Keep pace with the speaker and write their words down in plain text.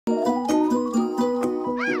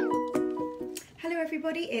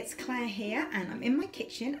everybody, it's Claire here and I'm in my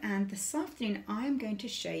kitchen, and this afternoon I am going to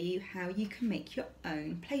show you how you can make your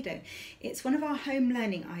own Play-Doh. It's one of our home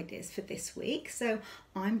learning ideas for this week, so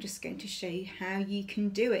I'm just going to show you how you can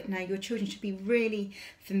do it. Now your children should be really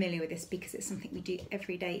familiar with this because it's something we do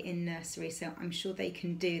every day in nursery, so I'm sure they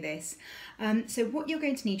can do this. So what you're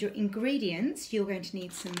going to need, your ingredients, you're going to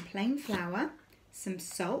need some plain flour, some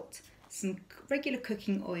salt, some regular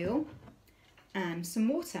cooking oil, and some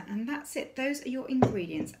water, and that's it. Those are your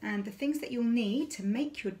ingredients, and the things that you'll need to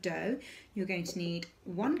make your dough. You're going to need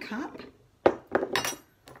 1 cup,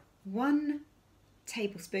 1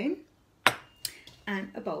 tablespoon,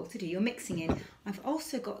 and a bowl to do your mixing in. I've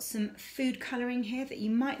also got some food colouring here that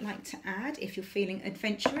you might like to add if you're feeling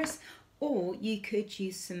adventurous, or you could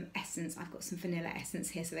use some essence. I've got some vanilla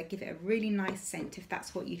essence here, so they give it a really nice scent if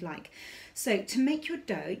that's what you'd like. So to make your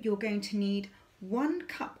dough, you're going to need 1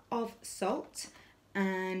 cup of salt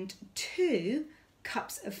and 2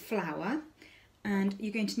 cups of flour, and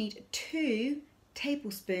you're going to need 2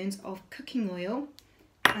 tablespoons of cooking oil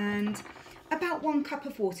and about 1 cup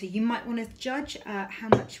of water. You might want to judge how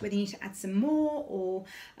much, whether you need to add some more, or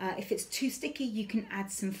if it's too sticky you can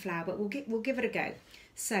add some flour, but we'll give it a go.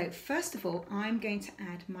 So first of all, I'm going to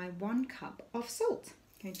add my 1 cup of salt.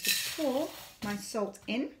 I'm going to pour my salt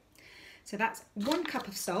in. So that's 1 cup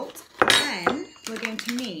of salt. Then we're going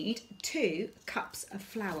to need 2 cups of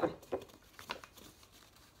flour.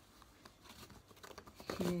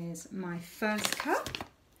 Here's my first cup.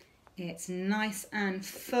 It's nice and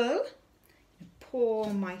full.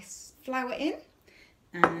 Pour my flour in,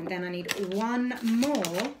 and then I need 1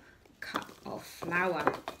 more cup of flour.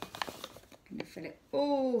 I'm going to fill it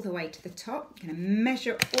all the way to the top. I'm going to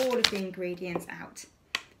measure all of the ingredients out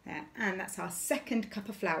there, and that's our 2nd cup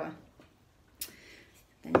of flour.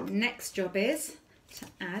 Then the next job is to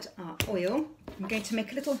add our oil. I'm going to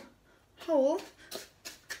make a little hole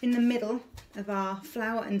in the middle of our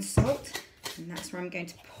flour and salt, and that's where I'm going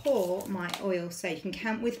to pour my oil. So you can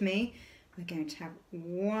count with me. We're going to have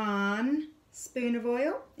 1 spoon of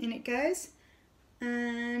oil, in it goes,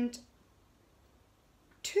 and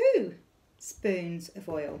 2 spoons of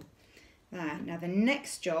oil. There. Now the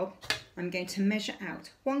next job, I'm going to measure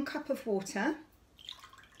out 1 cup of water.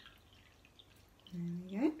 There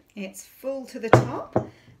we go. It's full to the top.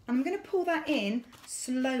 I'm going to pour that in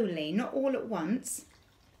slowly, not all at once.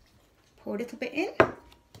 Pour a little bit in,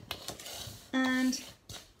 and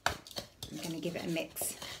I'm going to give it a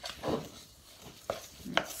mix.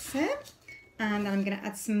 That's it. And then I'm going to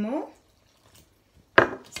add some more.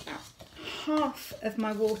 It's about half of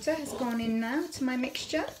my water has gone in now to my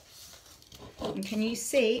mixture. And can you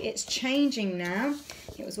see it's changing now?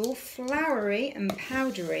 It was all floury and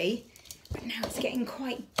powdery, but now it's getting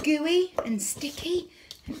quite gooey and sticky,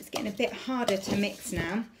 and it's getting a bit harder to mix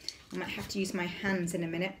now. I might have to use my hands in a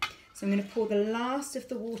minute. So I'm going to pour the last of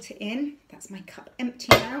the water in. That's my cup empty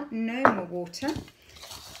now, no more water.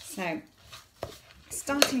 So it's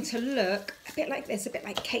starting to look a bit like this, a bit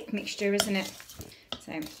like cake mixture, isn't it?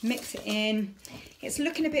 So mix it in. It's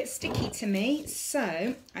looking a bit sticky to me,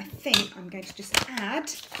 so I think I'm going to just add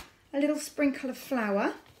a little sprinkle of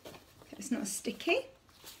flour so it's not as sticky.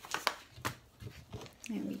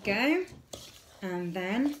 There we go. And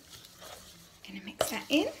then I'm going to mix that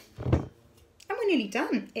in. And we're nearly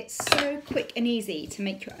done. It's so quick and easy to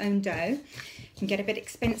make your own dough. You can get a bit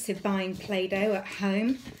expensive buying Play-Doh at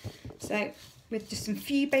home. So with just some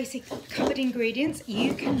few basic cupboard ingredients,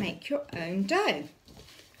 you can make your own dough.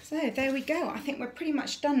 So there we go. I think we're pretty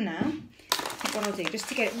much done now. I think what I'll do, just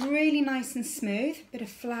to get it really nice and smooth, a bit of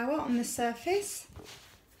flour on the surface.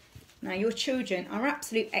 Now your children are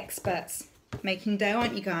absolute experts making dough,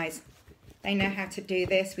 aren't you guys? They know how to do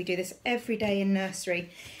this. We do this every day in nursery.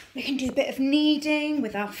 We can do a bit of kneading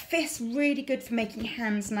with our fists, really good for making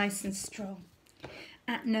hands nice and strong.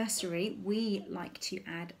 At nursery, we like to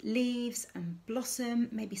add leaves and blossom,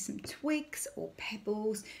 maybe some twigs or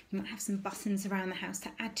pebbles. You might have some buttons around the house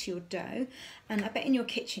to add to your dough. And I bet in your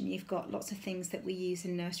kitchen you've got lots of things that we use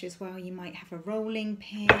in nursery as well. You might have a rolling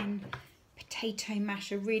pin, potato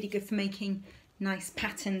masher, really good for making nice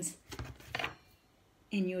patterns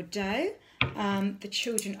in your dough. The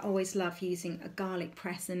children always love using a garlic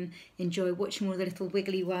press and enjoy watching all the little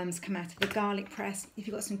wiggly worms come out of the garlic press. If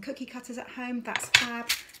you've got some cookie cutters at home, that's fab.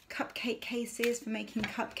 Cupcake cases for making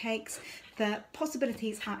cupcakes. The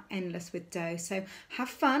possibilities are endless with dough. So have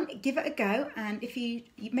fun, give it a go, and if you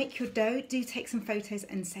make your dough, do take some photos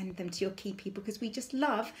and send them to your key people, because we just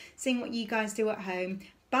love seeing what you guys do at home.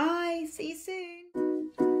 Bye, see you soon.